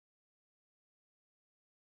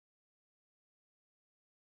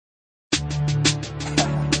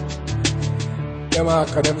Them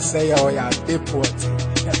cause them say yo, you're deported.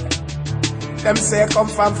 Them say come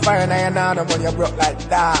from Frien and you know no money you broke like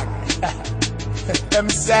dog. Them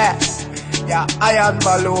say, yeah, iron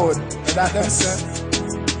balloon. You know them say?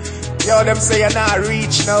 Yo, them say you're not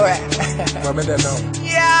reach nowhere. What me they know?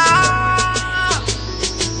 Yeah!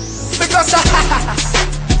 Because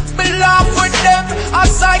me laugh with them. A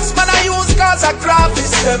sykes man I use cause I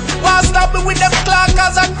graphish them. Won't stop me with them clock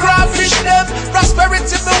cause I graphish them.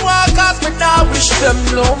 Prosperity me want cause me now wish them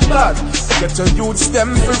no blood. Get your youths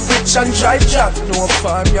them for rich and dry job. No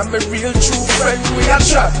fun, you're my real true friend we a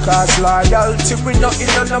chat. Cause loyalty we not in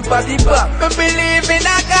on nobody back. Me believe in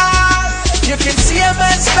a God. You can see a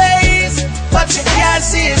man's face, but you can't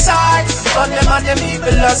see his heart. On them and them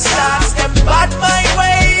evil starts, them bad my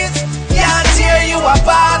ways. Can't tear you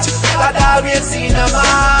apart, God always seen a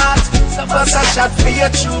heart. So bust a shot for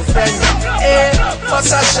your true friend, eh?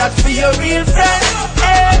 Bust a shot for your real friend,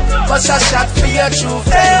 eh? Bust a shot for your true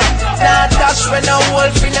friend. Now dash when a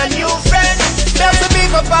wolf in a new friend. Never big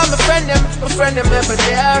up on my friend them never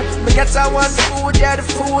there. Me get a one food, yeah, the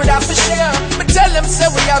food I for share. Me tell them say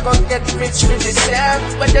we are gonna get rich with this year.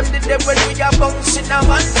 But them did them when we are bouncing a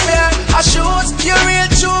unfair. I shoot your real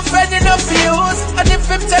true friend enough for use. And if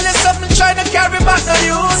him tell you something, try to carry back no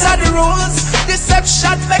use. Are the rules,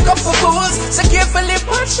 deception make up for fools. So carefully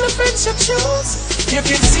watch the friends you choose. You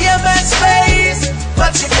can see a man's face,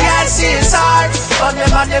 but you can't see his heart. On them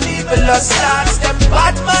and them evil starts, them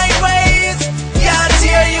bad my ways. Can't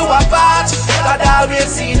tear you apart, God always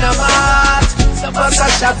seen a heart. So bust a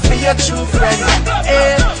shot for your true friend,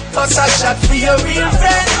 eh? Bust a shot for your real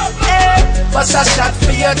friend, eh? Bust a shot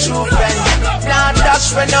for your true friend. Now dash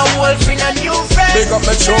when a wolf in a new friend. Big up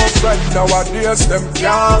my true friend, nowadays them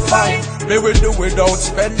can't find. Me will do without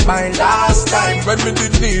spend my last time. When me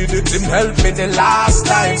did need it, him help me the last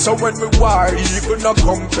time. So when we war, he could not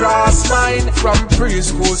come cross mine. From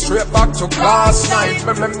preschool straight back to class 9.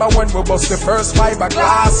 Remember when we bust the first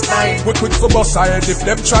fiberglass 9. We quick for bust side if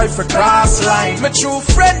them try for cross line. My true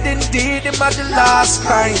friend indeed, him at the last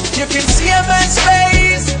kind. You can see a man's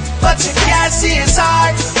face, but you can't see his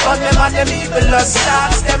heart. On them and them evil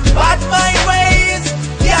starts, them bad my ways.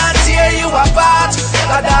 Can't tear you apart,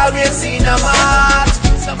 God always seen a heart.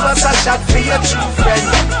 So bust a shot for your true friend,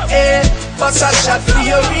 eh? Bust a shot for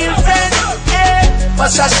your real friend, eh?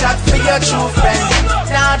 Bust a shot for your true friend.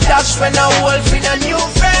 Now dash when a wolf in a new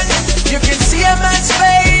friend. You can see a man's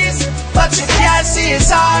face, but you can't see his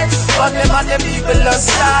heart. On them and them evil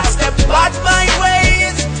starts, them bad my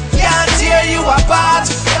ways. Can't tear you apart,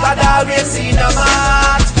 God always seen a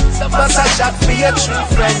heart. So bust a shot for your true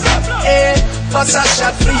friend, eh? Bust a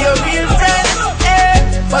shot for your real friend, eh?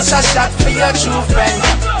 Bust a shot for your true friend.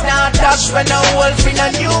 Now dash when a wolf in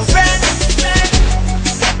a new friend.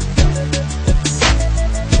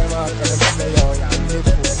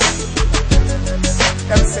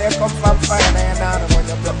 Them say come from Frien and you know no money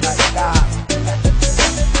you broke like that.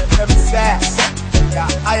 Them say, yeah,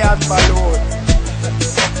 iron balloon.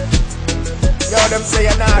 Yo, them say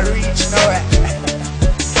you're not reach nowhere.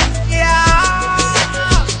 Yeah.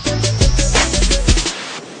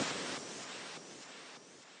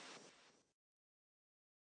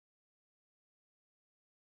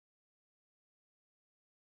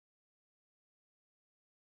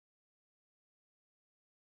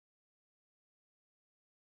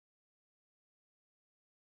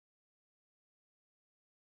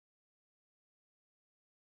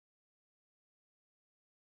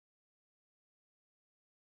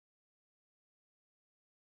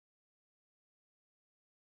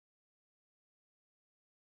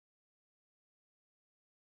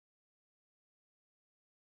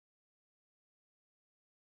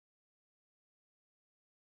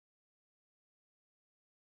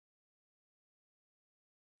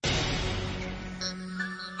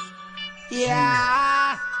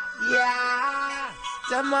 Yeah, yeah,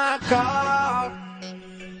 to my car.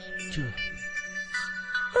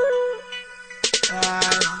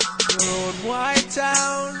 Rude white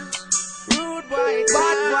town, rude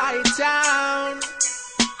white town.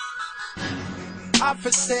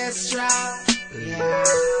 Officer strong. Yeah,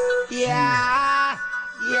 yeah,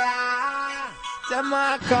 yeah, to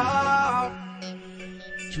my car.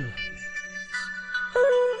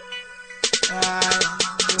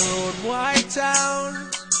 Rude white town,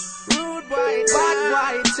 rude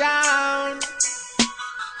white town.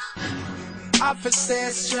 Officer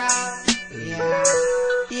strong, yeah,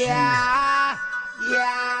 yeah,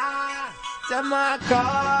 yeah. To my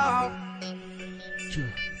car.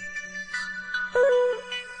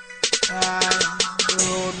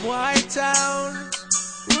 Rude white town,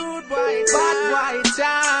 rude white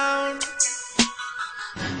town.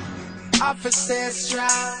 Officer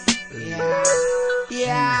strong. Yeah,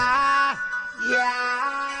 yeah,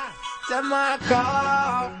 yeah. Them a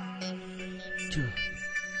call.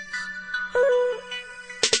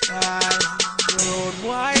 Rude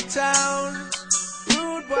white town.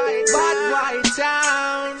 Rude white, bad white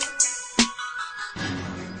town.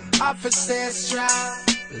 Officer strong.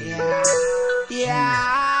 Yeah,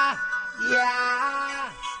 yeah, yeah.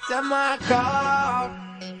 Them a call.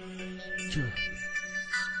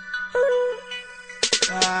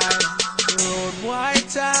 Rude white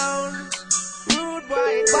town. Rude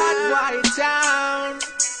white, bad white town.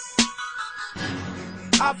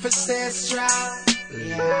 Officer strong.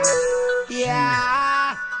 Yeah,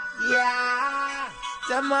 yeah, yeah.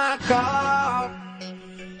 Them a call.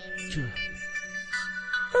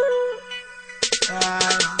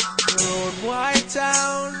 Rude white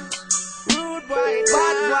town. Rude white,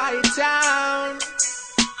 bad white town.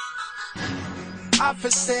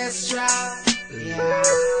 Officer strong. Yeah,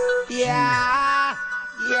 yeah,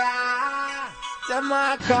 yeah. Them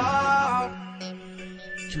a call.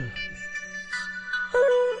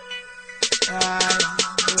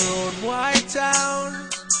 Rude white town.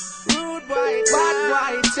 Rude white, bad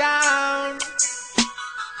white town.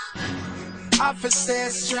 Officer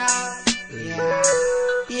strong. Yeah,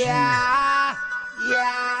 yeah,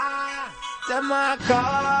 yeah. Them a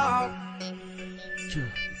call.